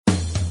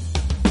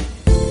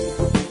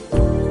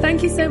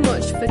Thank you so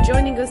much for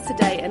joining us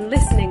today and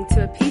listening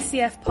to a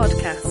PCF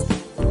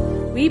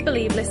podcast. We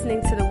believe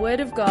listening to the Word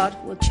of God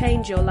will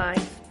change your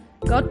life.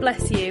 God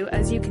bless you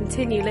as you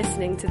continue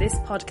listening to this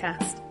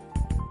podcast.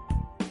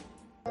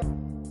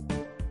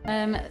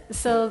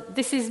 So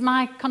this is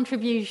my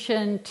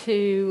contribution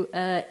to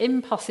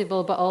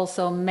impossible but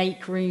also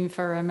make room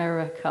for a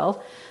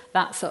miracle,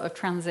 that sort of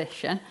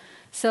transition.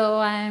 So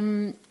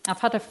I've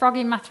had a frog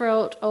in my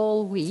throat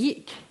all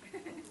week,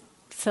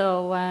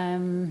 so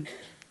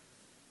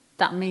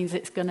that means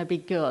it's going to be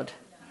good.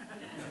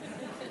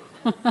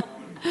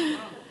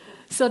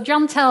 So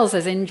John tells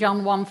us in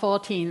John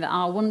 1:14 that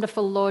our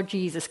wonderful Lord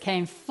Jesus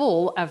came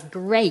full of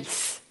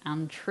grace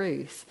and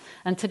truth.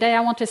 And today I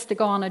want us to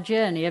go on a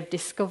journey of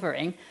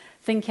discovering,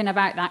 thinking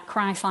about that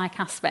Christ-like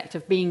aspect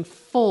of being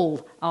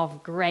full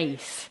of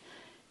grace.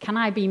 Can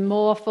I be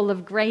more full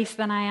of grace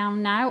than I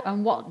am now?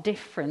 And what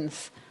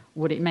difference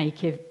would it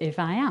make if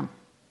I am?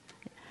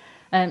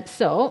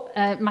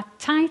 My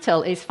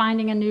title is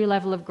Finding a New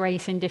Level of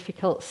Grace in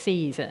Difficult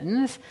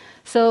Seasons.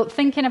 So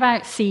thinking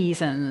about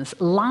seasons,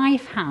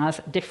 life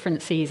has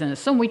different seasons.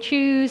 Some we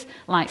choose,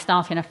 like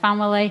starting a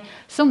family.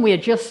 Some we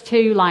adjust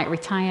to, like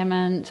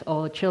retirement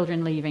or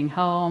children leaving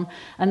home.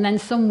 And then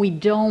some we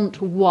don't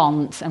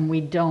want and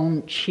we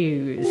don't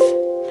choose.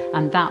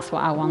 And that's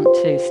what I want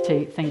us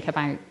to think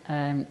about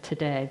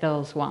today,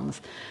 those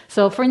ones.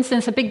 So, for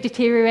instance, a big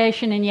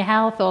deterioration in your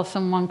health or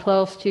someone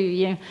close to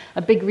you,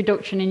 a big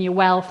reduction in your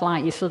wealth,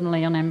 like you're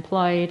suddenly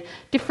unemployed,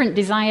 different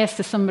desires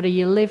to somebody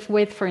you live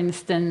with, for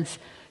instance,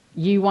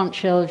 you want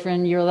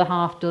children, your other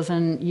half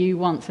doesn't, you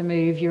want to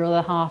move, your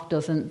other half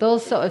doesn't.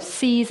 Those sort of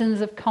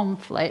seasons of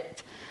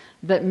conflict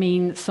that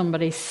mean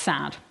somebody's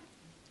sad.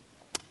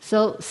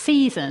 So,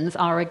 seasons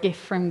are a gift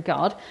from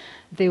God.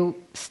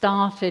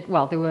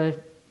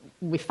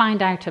 We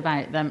find out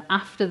about them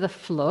after the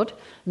flood.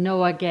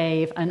 Noah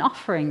gave an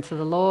offering to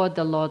the Lord.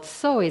 The Lord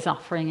saw his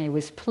offering. He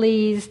was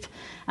pleased.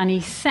 And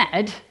he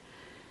said,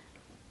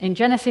 in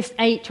Genesis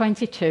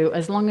 8:22,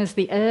 as long as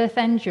the earth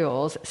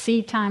endures,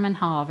 seed time and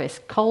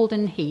harvest, cold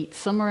and heat,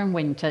 summer and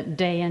winter,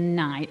 day and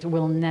night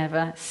will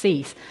never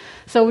cease.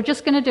 So we're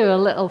just going to do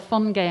a little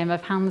fun game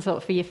of hands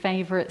up for your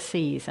favourite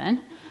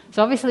season.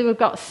 So obviously we've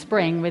got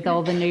spring with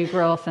all the new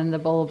growth and the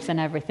bulbs and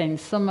everything.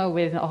 Summer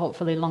with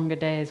hopefully longer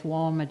days,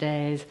 warmer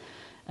days,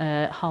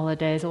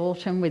 holidays.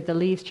 Autumn with the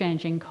leaves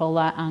changing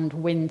colour, and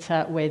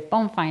winter with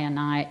bonfire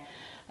night,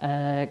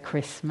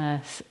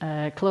 Christmas.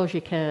 Close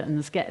your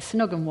curtains, get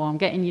snug and warm,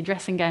 get in your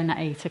dressing gown at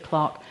 8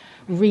 o'clock,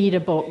 read a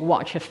book,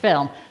 watch a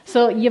film.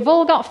 So you've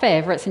all got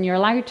favourites and you're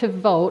allowed to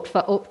vote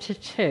for up to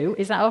 2.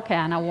 Is that okay?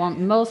 And I want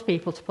most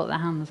people to put their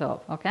hands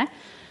up, okay?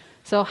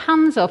 So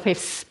hands up if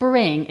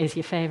spring is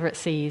your favourite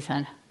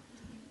season.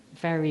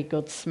 Very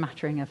good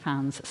smattering of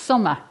hands.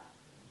 Summer.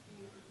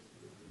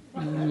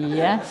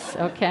 Yes,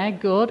 okay,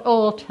 good.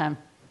 Autumn.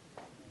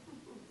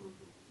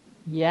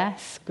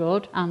 Yes,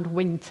 good. And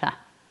winter.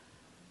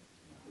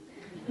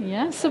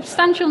 Yeah,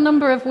 substantial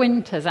number of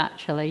winters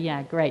actually.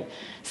 Yeah, great.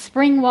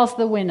 Spring was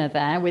the winner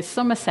there, with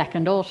summer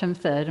second, autumn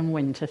third, and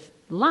winter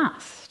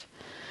last.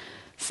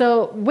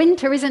 So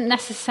winter isn't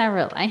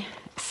necessarily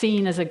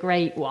seen as a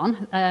great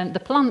one.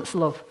 The plants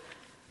love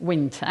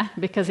winter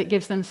because it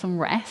gives them some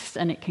rest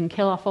and it can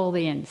kill off all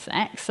the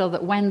insects, so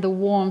that when the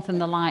warmth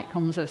and the light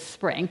comes of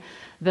spring,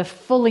 they're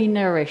fully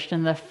nourished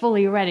and they're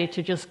fully ready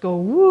to just go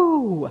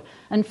woo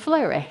and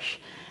flourish.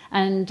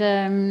 And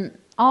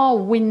our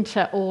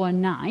winter or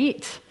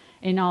night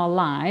in our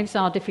lives,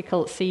 our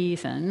difficult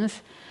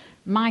seasons,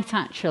 might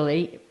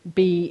actually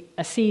be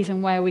a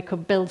season where we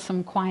could build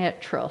some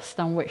quiet trust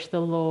on which the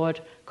Lord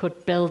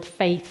could build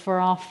faith for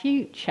our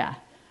future.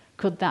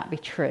 Could that be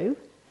true?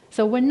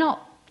 So we're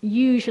not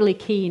usually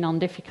keen on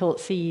difficult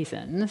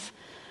seasons,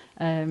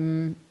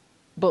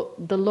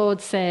 but the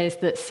Lord says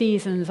that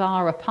seasons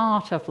are a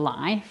part of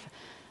life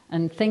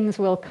and things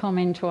will come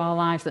into our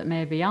lives that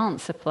maybe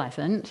aren't so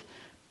pleasant,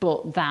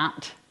 but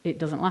that it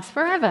doesn't last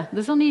forever.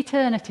 There's only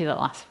eternity that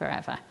lasts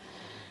forever.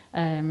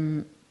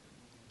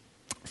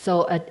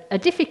 So a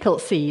difficult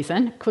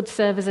season could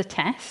serve as a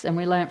test, and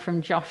we learnt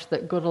from Josh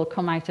that good will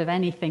come out of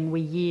anything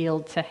we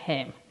yield to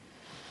him.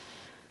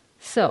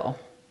 So,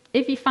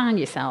 if you find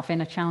yourself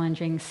in a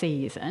challenging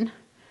season,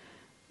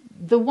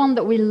 the one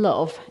that we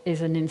love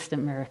is an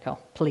instant miracle,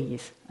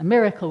 please. A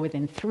miracle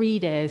within 3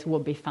 days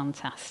would be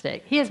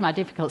fantastic. Here's my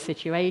difficult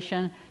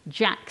situation,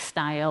 Jack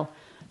style.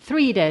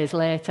 3 days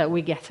later,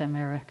 we get a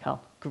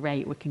miracle.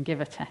 Great, we can give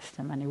a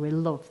testimony. We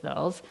love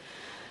those.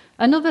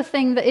 Another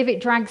thing that if it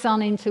drags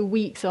on into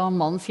weeks or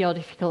months, your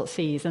difficult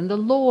season, the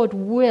Lord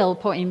will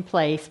put in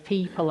place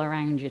people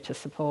around you to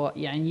support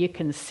you, and you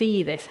can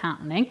see this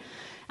happening.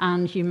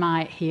 And you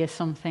might hear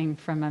something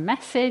from a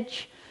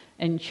message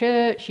in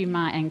church, you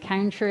might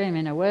encounter him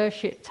in a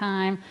worship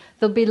time.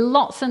 There'll be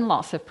lots and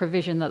lots of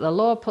provision that the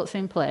Lord puts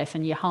in place,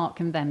 and your heart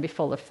can then be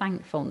full of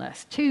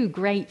thankfulness. 2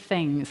 great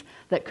things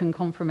that can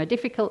come from a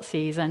difficult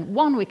season.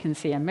 One, we can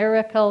see a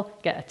miracle,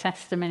 get a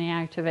testimony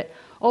out of it,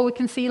 or we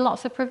can see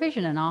lots of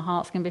provision and our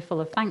hearts can be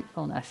full of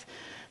thankfulness.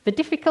 The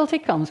difficulty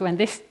comes when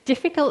this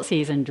difficult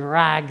season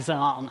drags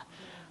on.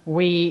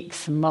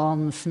 weeks,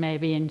 months,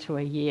 maybe into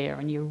a year,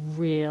 and you're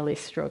really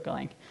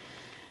struggling.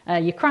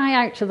 You cry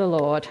out to the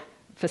Lord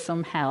for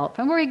some help.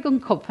 And we're in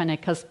good company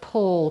because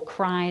Paul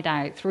cried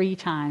out 3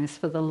 times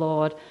for the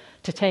Lord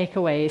to take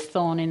away his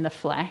thorn in the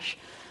flesh.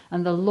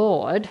 And the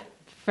Lord,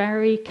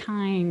 very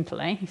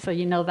kindly, so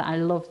you know that I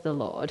love the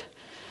Lord,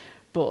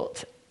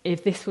 but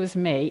if this was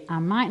me, I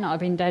might not have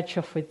been dead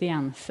chuffed with the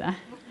answer.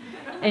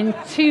 In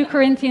 2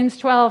 Corinthians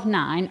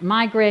 12:9,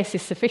 my grace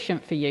is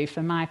sufficient for you,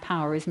 for my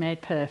power is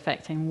made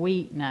perfect in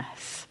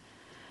weakness.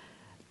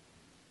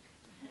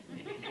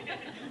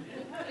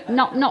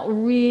 Not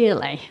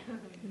really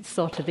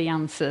sort of the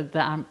answer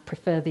that I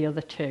prefer the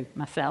other 2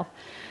 myself.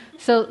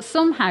 So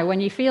somehow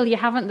when you feel you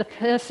haven't the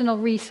personal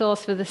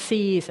resource for the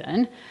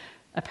season,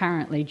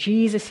 apparently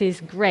Jesus'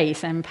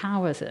 grace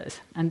empowers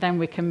us, and then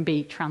we can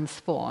be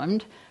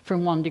transformed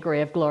from one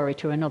degree of glory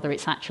to another.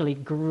 It's actually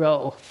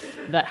growth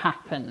that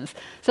happens.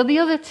 So the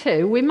other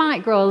 2, we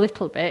might grow a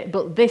little bit,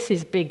 but this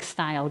is big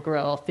style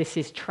growth. This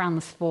is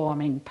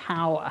transforming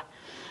power.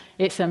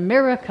 It's a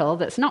miracle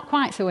that's not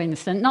quite so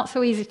instant, not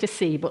so easy to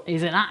see, but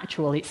is an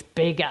actual, it's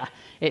bigger.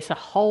 It's a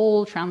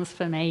whole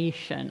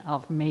transformation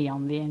of me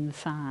on the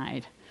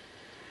inside.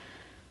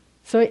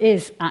 So it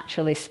is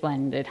actually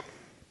splendid.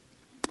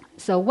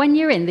 So when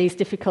you're in these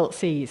difficult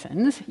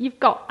seasons,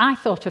 I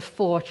thought of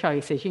 4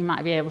 choices. You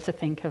might be able to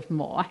think of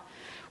more.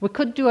 We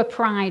could do a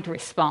pride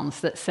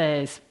response that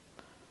says,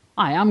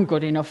 I am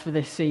good enough for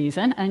this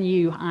season, and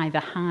you either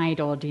hide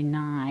or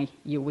deny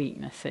your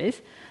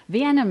weaknesses.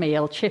 The enemy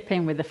will chip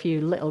in with a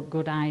few little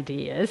good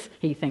ideas,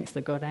 he thinks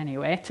they're good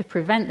anyway, to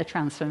prevent the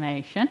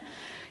transformation.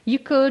 You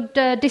could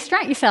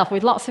distract yourself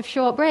with lots of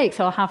short breaks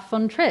or have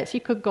fun trips. You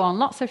could go on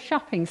lots of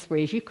shopping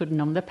sprees. You could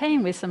numb the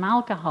pain with some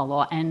alcohol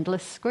or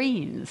endless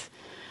screens.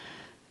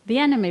 The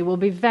enemy will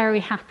be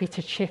very happy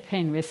to chip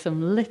in with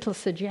some little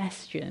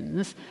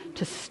suggestions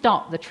to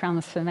stop the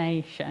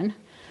transformation.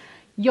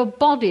 Your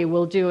body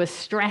will do a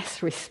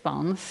stress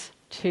response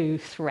to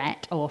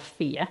threat or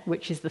fear,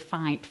 which is the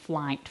fight,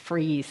 flight,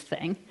 freeze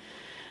thing.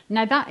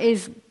 Now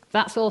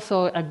that's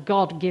also a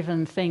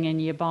God-given thing in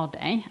your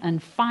body,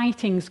 and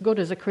fighting's good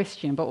as a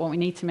Christian, but what we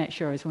need to make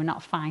sure is we're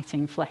not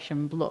fighting flesh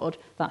and blood.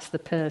 That's the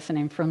person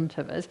in front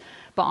of us,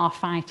 but our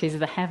fight is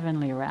the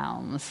heavenly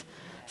realms.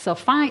 So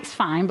fight's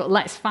fine, but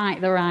let's fight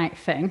the right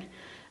thing.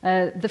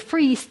 The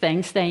freeze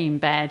thing, stay in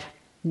bed,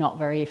 not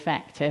very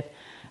effective.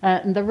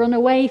 The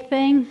runaway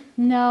thing,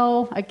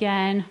 no,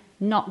 again,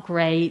 not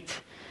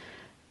great.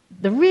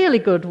 The really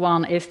good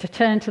one is to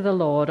turn to the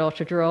Lord or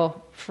to draw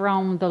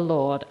from the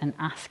Lord and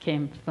ask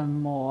him for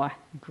more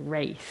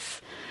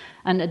grace.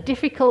 And a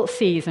difficult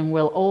season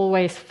will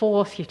always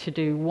force you to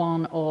do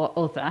one or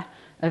other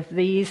of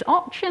these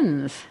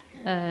options.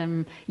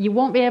 You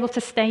won't be able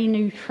to stay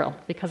neutral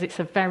because it's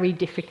a very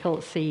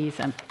difficult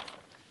season.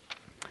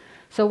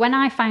 So when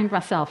I find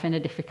myself in a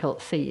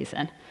difficult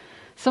season,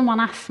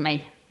 someone asked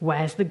me,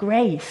 where's the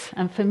grace?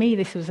 And for me,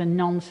 this was a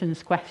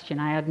nonsense question.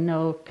 I had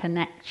no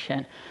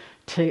connection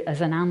to as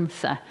an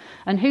answer.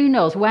 And who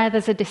knows, where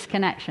there's a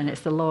disconnection,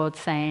 it's the Lord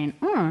saying,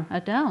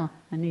 Adele,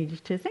 I need you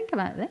to think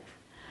about this.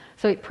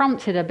 So it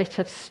prompted a bit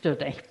of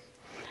study.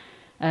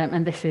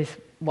 And this is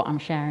what I'm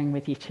sharing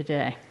with you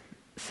today.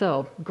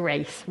 So,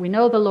 grace. We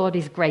know the Lord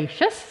is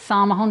gracious.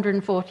 Psalm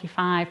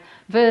 145,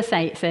 verse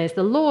 8 says,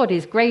 the Lord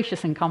is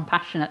gracious and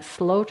compassionate,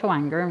 slow to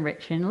anger and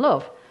rich in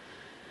love.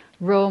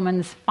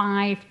 Romans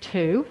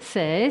 5:2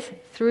 says,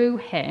 through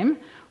him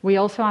we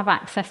also have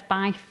access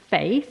by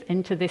faith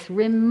into this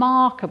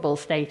remarkable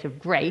state of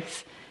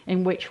grace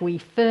in which we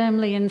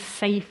firmly and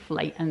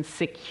safely and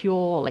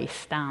securely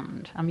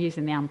stand. I'm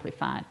using the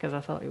Amplified because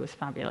I thought it was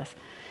fabulous.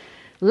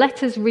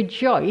 Let us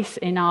rejoice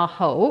in our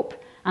hope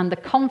and the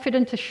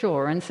confident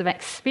assurance of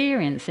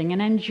experiencing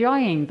and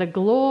enjoying the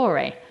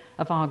glory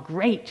of our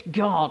great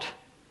God,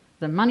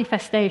 the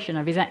manifestation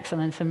of his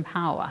excellence and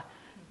power.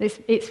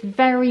 It's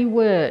very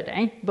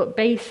wordy, but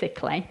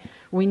basically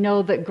we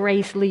know that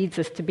grace leads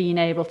us to being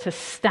able to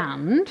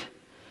stand,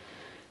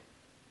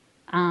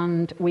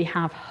 and we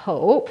have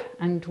hope,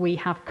 and we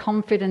have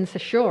confidence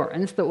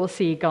assurance that we'll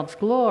see God's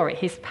glory,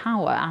 his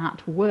power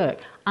at work.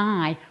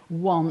 I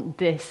want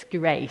this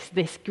grace.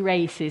 This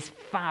grace is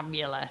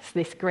fabulous.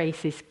 This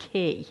grace is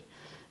key,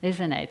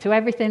 isn't it, to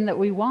everything that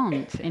we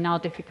want in our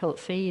difficult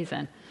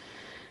season.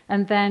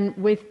 And then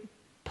with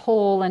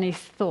Paul and his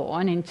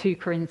thorn in 2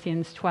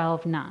 Corinthians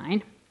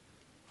 12:9,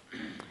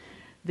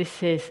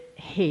 this is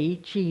he,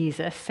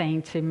 Jesus,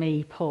 saying to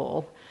me,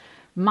 Paul,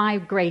 my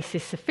grace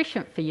is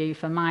sufficient for you,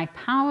 for my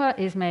power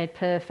is made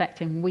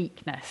perfect in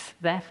weakness.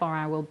 Therefore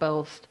I will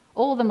boast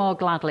all the more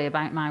gladly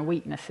about my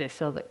weaknesses,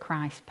 so that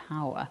Christ's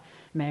power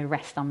may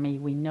rest on me.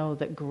 We know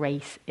that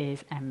grace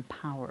is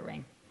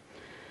empowering.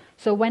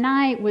 So when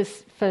I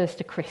was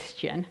first a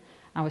Christian,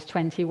 I was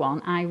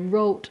 21, I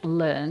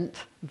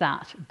learnt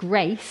that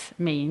grace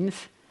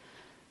means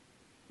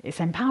it's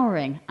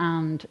empowering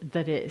and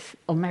that it's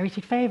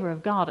unmerited favour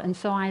of God. And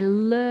so I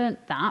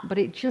learnt that, but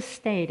it just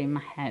stayed in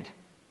my head.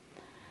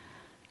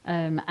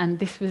 And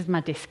this was my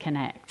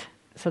disconnect.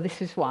 So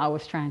this is what I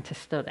was trying to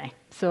study.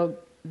 So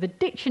the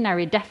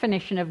dictionary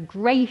definition of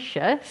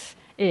gracious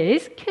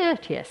is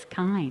courteous,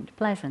 kind,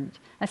 pleasant,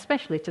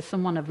 especially to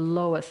someone of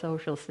lower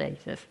social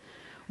status,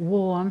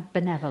 warm,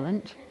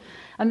 benevolent.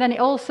 And then it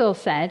also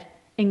said,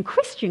 in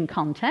Christian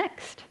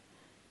context,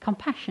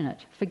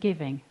 compassionate,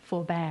 forgiving,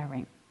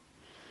 forbearing.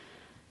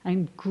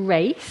 And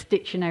grace,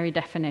 dictionary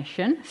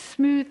definition,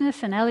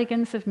 smoothness and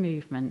elegance of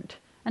movement,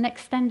 an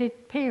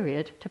extended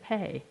period to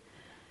pay.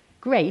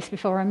 Grace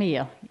before a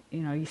meal,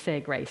 you say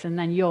grace, and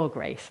then your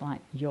grace,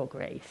 like your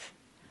grace,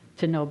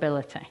 to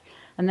nobility.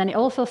 And then it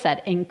also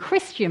said, in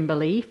Christian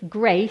belief,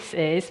 grace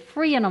is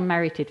free and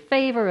unmerited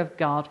favour of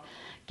God,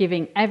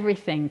 giving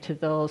everything to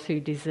those who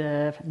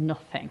deserve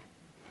nothing.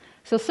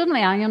 So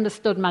suddenly I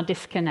understood my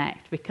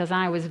disconnect, because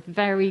I was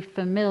very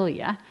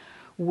familiar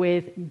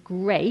with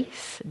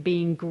grace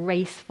being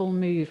graceful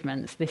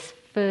movements, this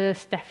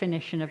first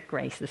definition of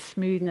grace, the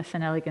smoothness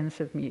and elegance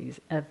of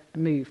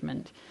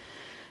movement.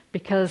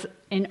 Because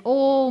in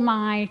all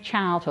my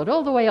childhood,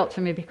 all the way up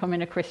to me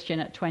becoming a Christian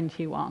at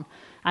 21,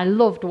 I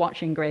loved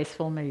watching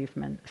graceful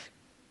movements.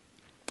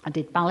 I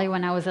did ballet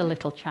when I was a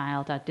little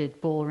child. I did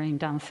ballroom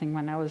dancing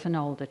when I was an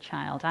older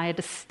child. I had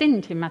a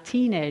stint in my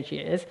teenage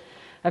years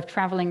of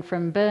travelling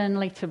from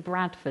Burnley to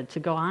Bradford to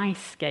go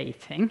ice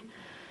skating.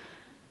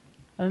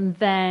 And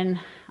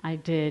then I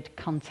did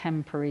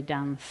contemporary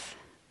dance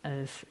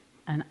as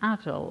an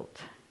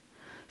adult.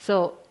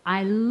 So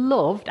I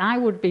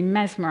would be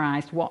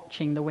mesmerised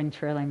watching the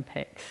Winter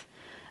Olympics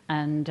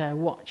and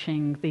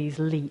watching these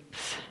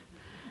leaps,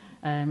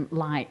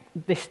 like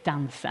this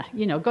dancer,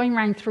 going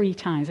around 3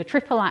 times, a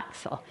triple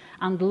axel,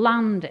 and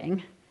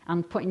landing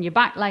and putting your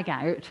back leg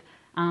out,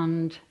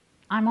 and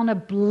I'm on a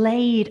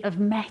blade of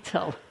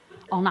metal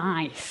on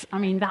ice. I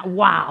mean,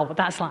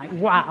 that's like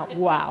wow,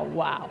 wow,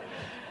 wow.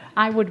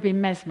 I would be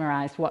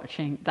mesmerised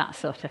watching that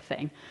sort of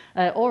thing,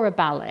 or a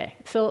ballet.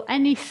 So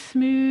any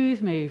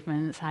smooth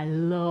movements, I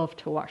love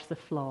to watch the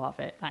flow of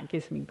it. That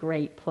gives me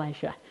great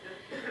pleasure.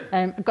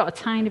 I've got a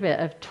tiny bit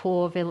of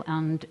Torvill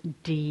and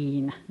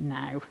Dean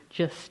now,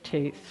 just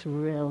to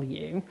thrill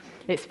you.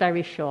 It's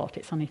very short,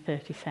 it's only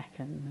 30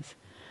 seconds.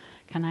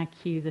 Can I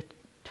cue the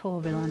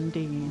Torvill and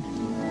Dean?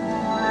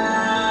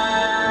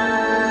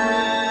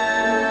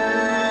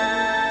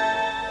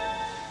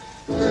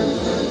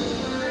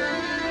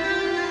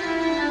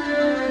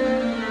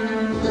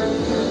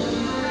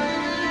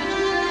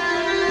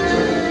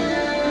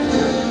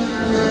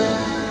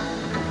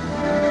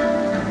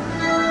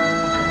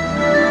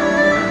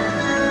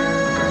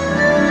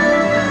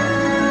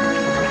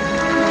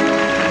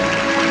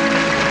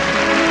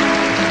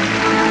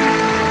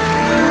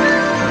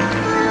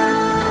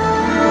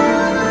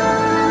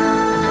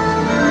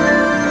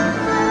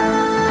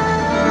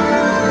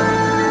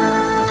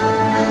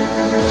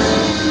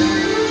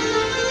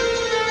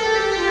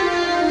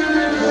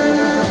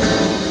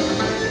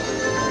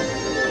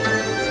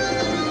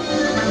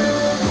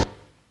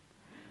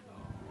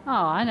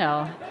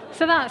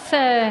 So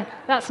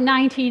that's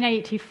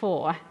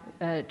 1984.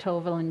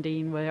 Torvill and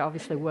Dean were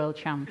obviously world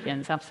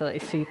champions, absolutely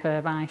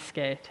superb ice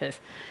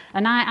skaters.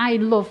 And I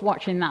love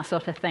watching that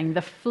sort of thing,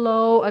 the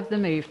flow of the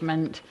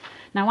movement.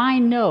 Now, I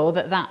know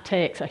that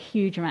takes a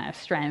huge amount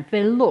of strength.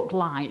 They look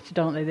light,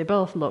 don't they? They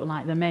both look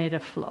like they're made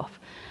of fluff.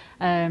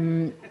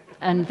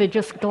 And they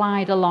just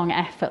glide along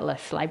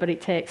effortlessly, but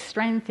it takes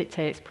strength, it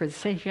takes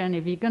precision.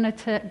 If you're going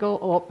to go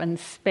up and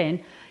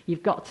spin,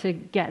 you've got to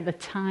get the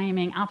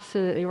timing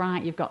absolutely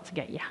right, you've got to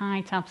get your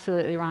height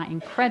absolutely right,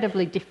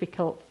 incredibly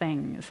difficult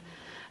things.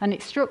 And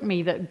it struck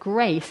me that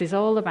grace is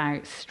all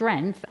about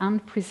strength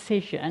and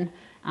precision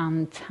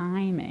and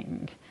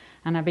timing.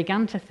 And I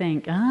began to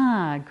think,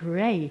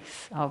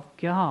 grace of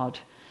God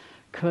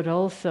could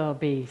also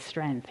be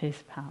strength,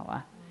 his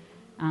power,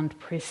 and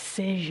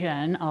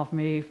precision of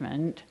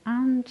movement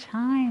and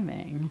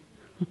timing.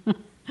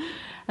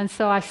 And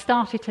so I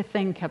started to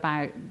think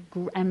about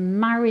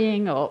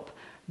marrying up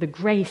the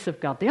grace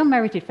of God, the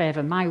unmerited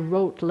favour, my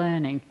rote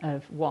learning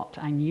of what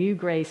I knew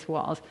grace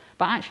was,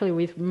 but actually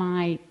with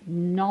my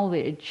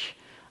knowledge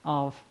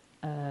of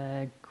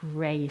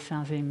grace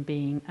as in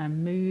being a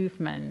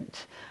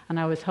movement. And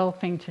I was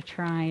hoping to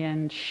try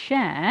and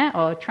share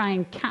or try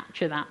and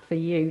capture that for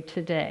you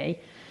today.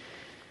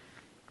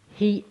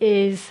 He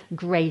is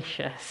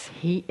gracious.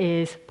 He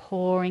is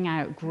pouring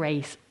out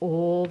grace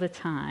all the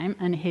time,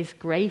 and his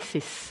grace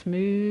is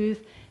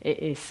smooth, it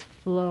is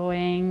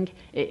flowing,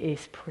 it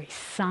is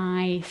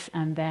precise,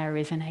 and there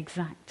is an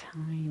exact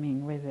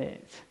timing with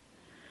it.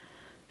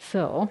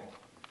 So,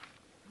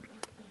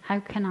 how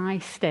can I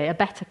stay? A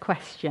better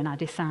question, I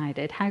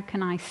decided. How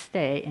can I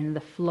stay in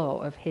the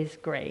flow of his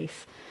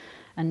grace?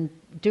 And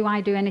do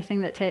I do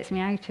anything that takes me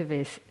out of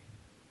this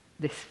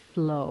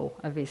flow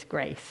of his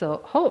grace?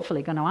 So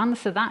hopefully going to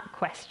answer that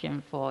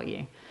question for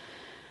you.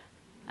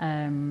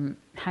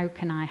 How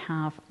can I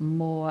have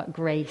more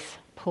grace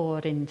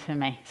poured into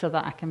me so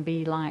that I can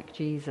be like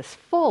Jesus,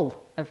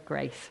 full of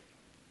grace?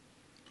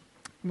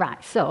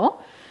 Right,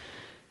 so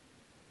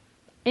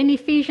In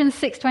Ephesians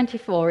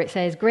 6:24 it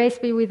says, "Grace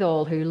be with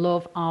all who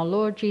love our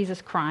Lord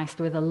Jesus Christ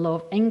with a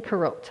love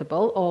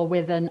incorruptible," or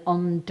with an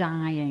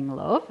undying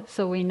love.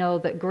 So we know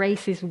that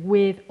grace is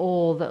with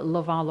all that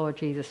love our Lord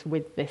Jesus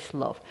with this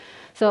love.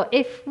 So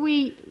if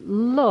we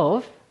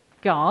love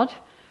God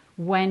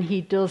when he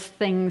does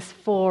things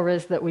for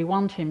us that we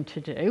want him to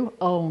do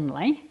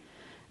only,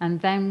 and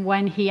then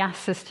when he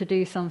asks us to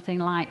do something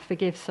like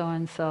forgive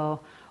so-and-so,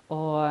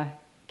 or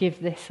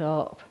give this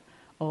up,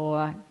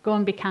 or go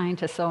and be kind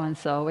to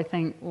so-and-so, we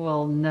think,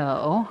 well,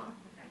 no,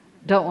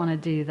 don't want to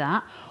do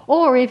that.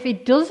 Or if he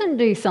doesn't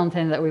do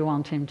something that we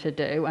want him to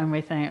do, and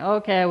we think,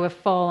 okay, we're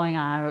falling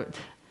out,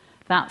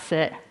 that's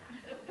it.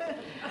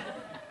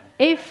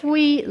 If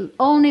we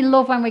only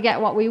love when we get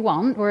what we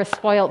want, we're a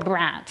spoilt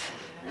brat.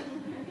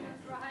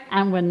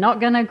 And we're not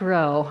going to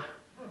grow.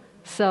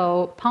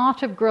 So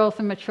part of growth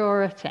and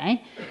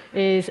maturity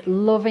is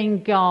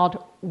loving God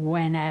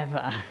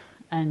whenever,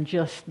 and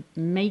just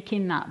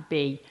making that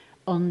be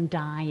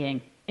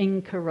undying,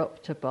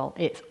 incorruptible.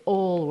 It's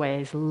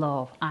always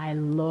love. I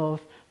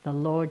love the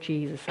Lord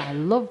Jesus. I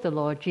love the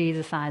Lord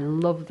Jesus. I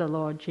love the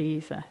Lord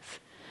Jesus.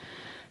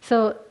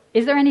 So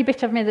is there any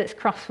bit of me that's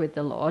cross with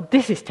the Lord?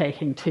 This is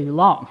taking too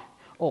long.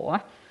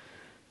 Or,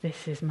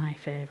 this is my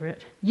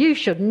favourite, you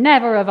should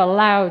never have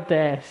allowed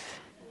this.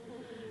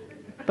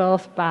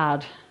 Both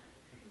bad.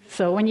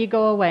 So when you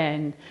go away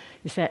and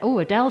you say, oh,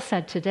 Adele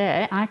said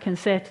today, I can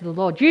say to the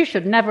Lord, you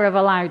should never have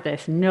allowed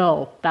this.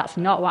 No, that's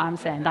not what I'm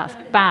saying. That's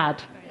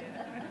bad.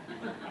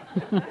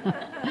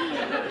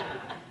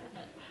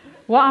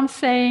 What I'm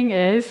saying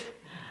is,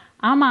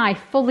 am I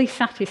fully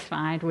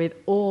satisfied with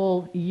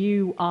all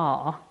you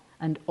are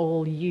and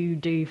all you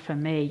do for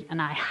me?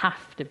 And I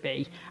have to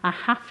be. I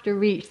have to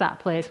reach that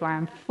place where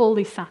I'm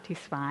fully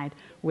satisfied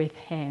with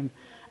him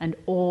and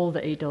all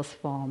that he does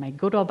for me,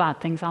 good or bad,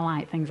 things I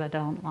like, things I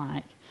don't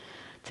like,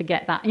 to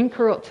get that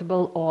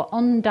incorruptible or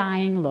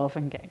undying love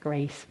and get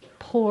grace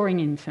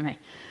pouring into me.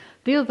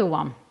 The other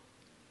one,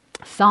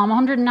 Psalm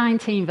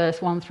 119,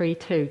 verse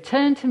 132,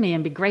 turn to me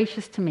and be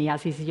gracious to me,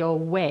 as is your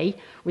way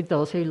with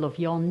those who love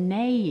your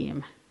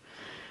name.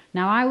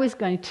 Now, I was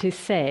going to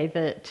say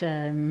that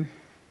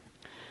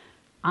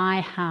I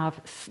have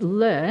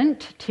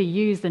learnt to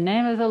use the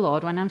name of the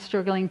Lord when I'm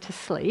struggling to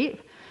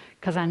sleep,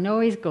 because I know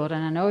he's good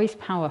and I know he's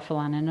powerful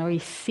and I know he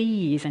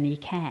sees and he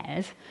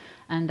cares,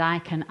 and I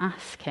can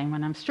ask him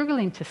when I'm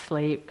struggling to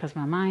sleep because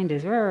my mind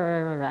is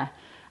I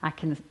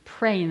can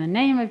pray in the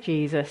name of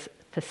Jesus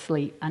for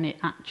sleep, and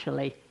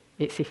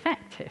it's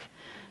effective.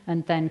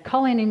 And then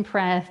Colin in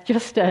prayer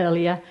just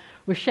earlier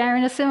was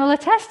sharing a similar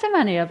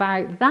testimony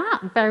about that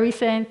very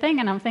same thing,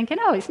 and I'm thinking,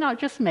 oh, it's not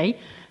just me.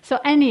 So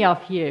any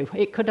of you,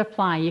 it could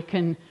apply. You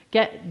can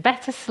get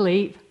better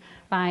sleep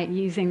by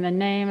using the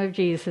name of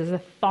Jesus'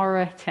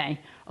 authority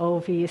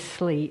over your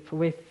sleep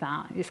with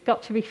that. It's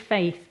got to be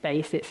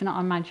faith-based. It's not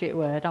a magic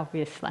word,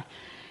 obviously.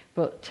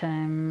 But,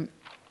 and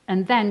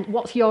then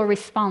what's your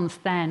response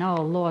then?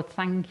 Oh, Lord,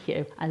 thank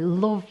you. I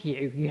love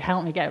you. You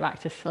help me get back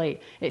to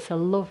sleep. It's a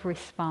love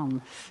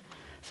response.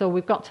 So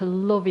we've got to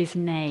love his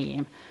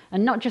name.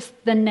 And not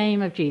just the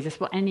name of Jesus,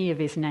 but any of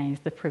his names,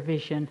 the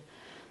provision,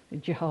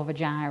 Jehovah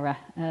Jireh,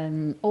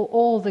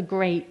 all the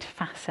great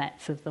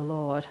facets of the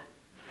Lord.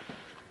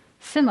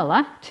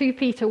 Similar, 2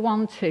 Peter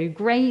 1:2,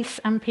 grace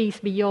and peace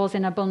be yours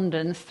in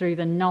abundance through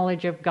the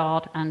knowledge of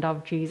God and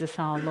of Jesus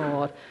our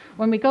Lord.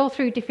 When we go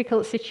through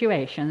difficult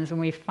situations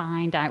and we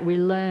find out, we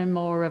learn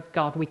more of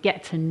God, we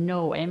get to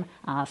know him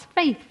as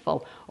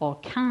faithful or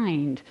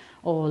kind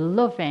or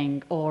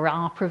loving or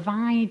our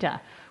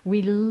provider.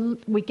 We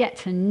get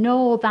to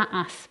know that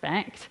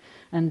aspect,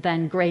 and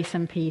then grace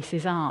and peace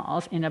is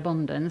ours in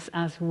abundance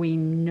as we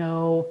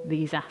know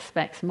these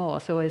aspects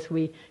more. So as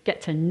we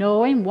get to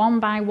know him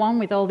one by one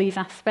with all these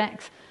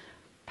aspects,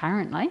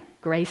 apparently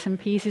grace and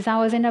peace is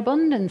ours in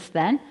abundance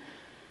then.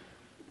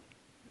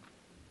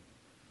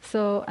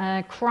 So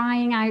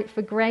crying out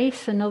for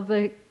grace,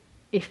 another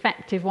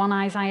effective one,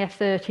 Isaiah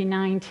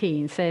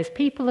 30:19 says,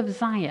 people of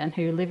Zion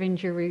who live in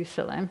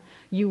Jerusalem,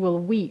 you will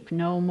weep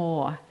no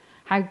more.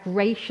 How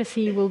gracious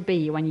he will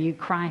be when you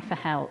cry for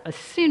help. As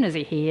soon as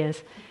he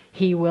hears,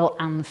 he will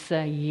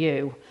answer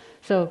you.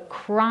 So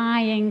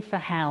crying for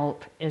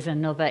help is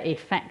another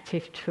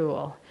effective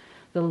tool.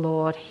 The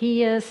Lord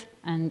hears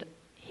and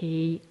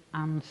he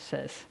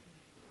answers.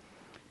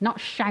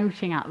 Not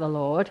shouting at the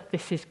Lord.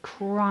 This is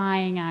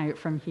crying out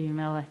from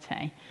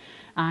humility.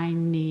 I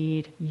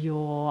need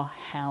your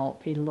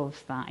help. He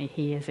loves that. He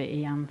hears it.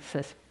 He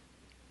answers.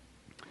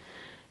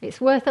 It's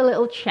worth a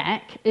little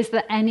check. Is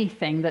there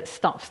anything that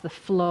stops the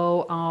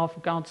flow of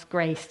God's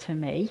grace to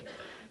me?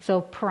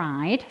 So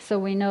pride. So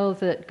we know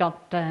that God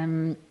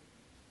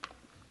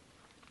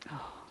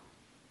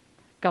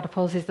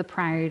opposes the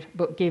proud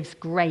but gives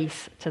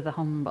grace to the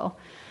humble.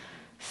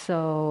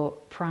 So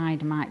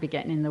pride might be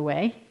getting in the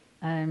way.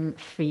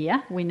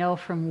 Fear. We know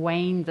from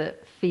Wayne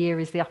that fear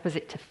is the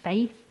opposite to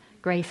faith.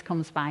 Grace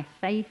comes by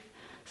faith.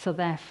 So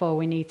therefore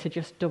we need to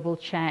just double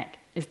check.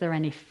 Is there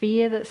any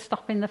fear that's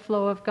stopping the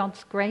flow of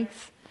God's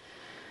grace?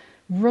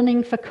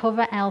 running for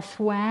cover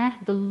elsewhere.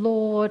 The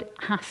Lord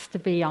has to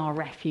be our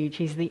refuge.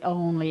 He's the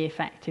only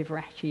effective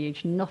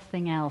refuge.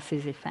 Nothing else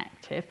is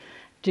effective.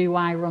 Do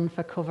I run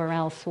for cover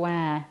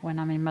elsewhere when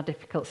I'm in my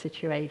difficult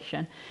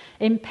situation?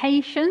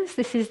 Impatience,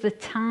 this is the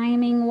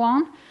timing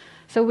one.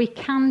 So we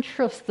can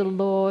trust the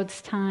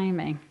Lord's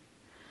timing.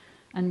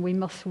 And we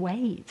must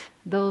wait.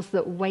 Those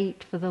that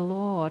wait for the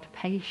Lord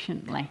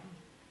patiently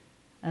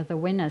are the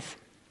winners.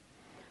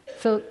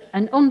 So,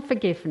 and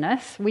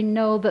unforgiveness, we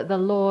know that the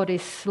Lord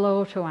is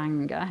slow to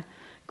anger.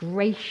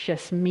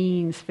 Gracious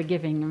means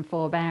forgiving and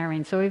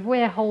forbearing. So if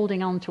we're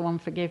holding on to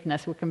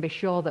unforgiveness, we can be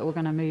sure that we're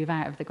going to move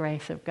out of the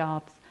grace of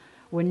God.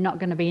 We're not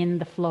going to be in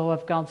the flow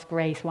of God's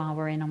grace while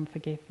we're in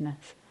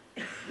unforgiveness.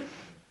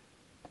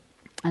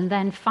 And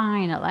then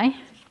finally,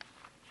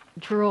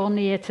 draw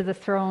near to the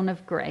throne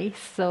of grace.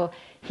 So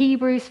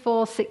Hebrews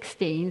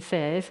 4:16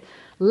 says,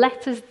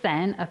 let us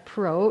then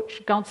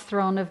approach God's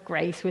throne of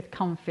grace with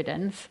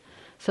confidence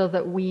so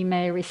that we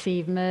may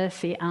receive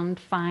mercy and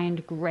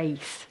find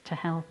grace to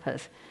help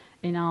us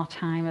in our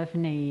time of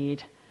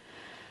need.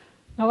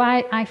 Now,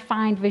 I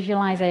find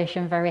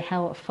visualization very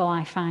helpful.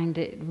 I find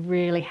it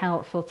really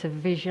helpful to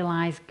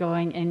visualize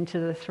going into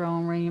the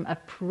throne room,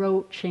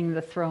 approaching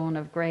the throne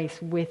of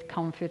grace with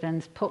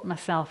confidence, put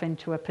myself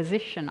into a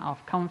position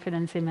of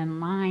confidence in my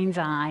mind's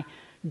eye,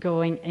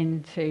 going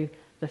into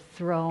the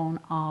throne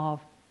of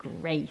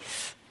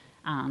grace.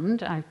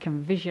 And I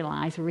can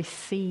visualize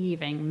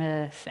receiving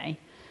mercy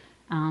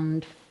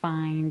and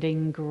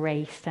finding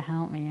grace to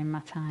help me in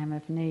my time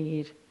of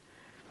need.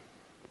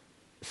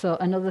 So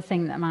another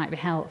thing that might be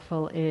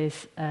helpful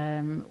is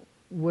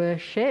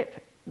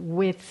worship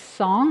with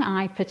song.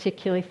 I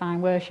particularly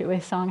find worship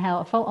with song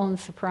helpful,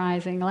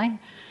 unsurprisingly.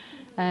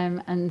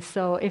 And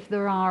so if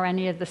there are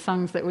any of the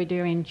songs that we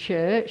do in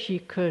church, you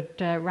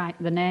could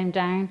write the name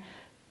down,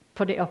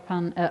 put it up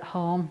at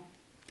home,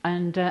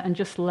 and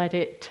just let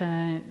it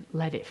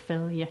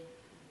fill you,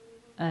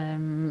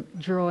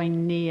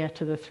 drawing near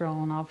to the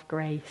throne of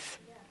grace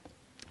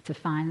to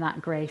find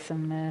that grace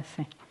and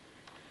mercy.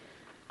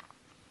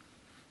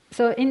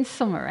 So in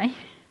summary,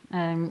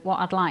 what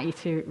I'd like you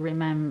to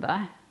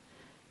remember,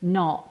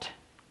 not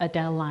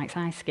Adele likes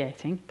ice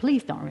skating.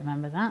 Please don't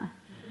remember that.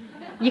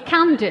 You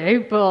can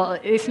do,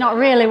 but it's not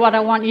really what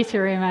I want you to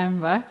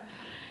remember.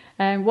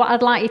 What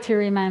I'd like you to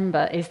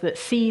remember is that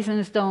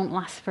seasons don't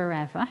last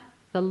forever.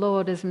 The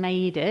Lord has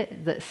made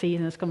it that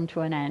seasons come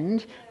to an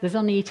end. There's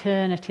only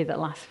eternity that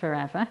lasts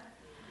forever.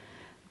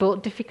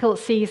 But difficult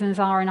seasons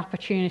are an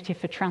opportunity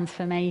for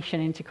transformation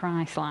into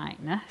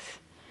Christ-likeness.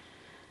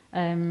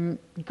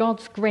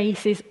 God's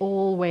grace is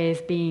always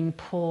being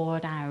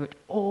poured out,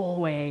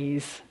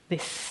 always.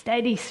 This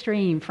steady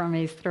stream from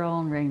his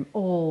throne room,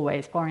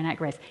 always pouring out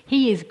grace.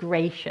 He is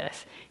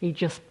gracious. He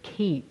just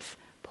keeps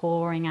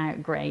pouring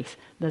out grace.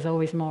 There's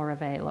always more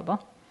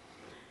available.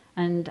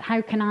 And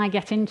how can I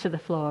get into the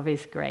flow of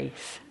his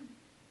grace?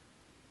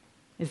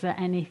 Is there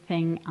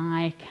anything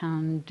I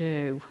can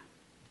do?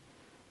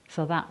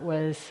 So that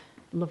was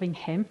loving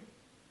him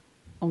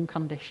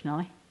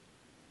unconditionally,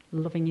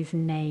 loving his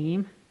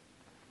name,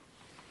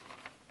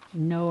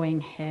 knowing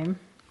him,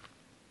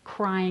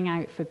 crying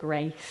out for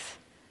grace,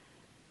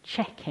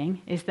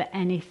 checking, is there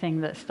anything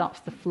that stops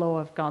the flow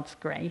of God's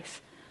grace,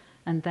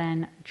 and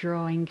then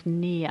drawing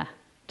near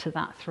to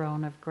that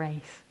throne of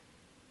grace.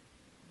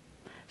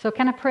 So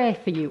can I pray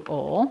for you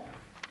all?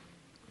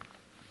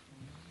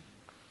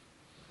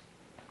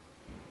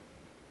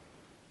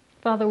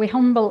 Father, we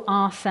humble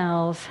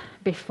ourselves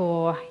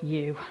before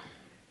you.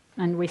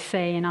 And we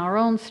say in our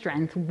own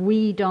strength,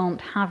 we don't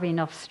have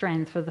enough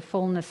strength for the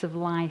fullness of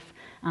life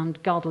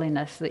and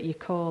godliness that you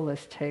call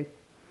us to.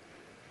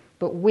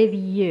 But with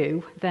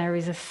you, there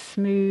is a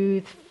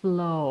smooth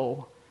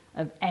flow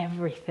of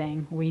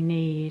everything we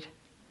need.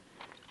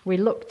 We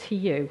look to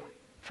you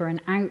for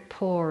an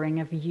outpouring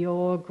of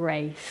your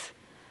grace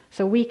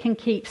so we can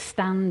keep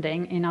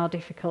standing in our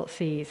difficult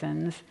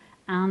seasons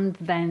and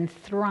then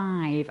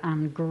thrive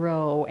and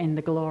grow in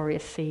the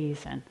glorious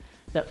season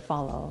that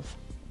follows.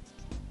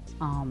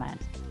 Amen.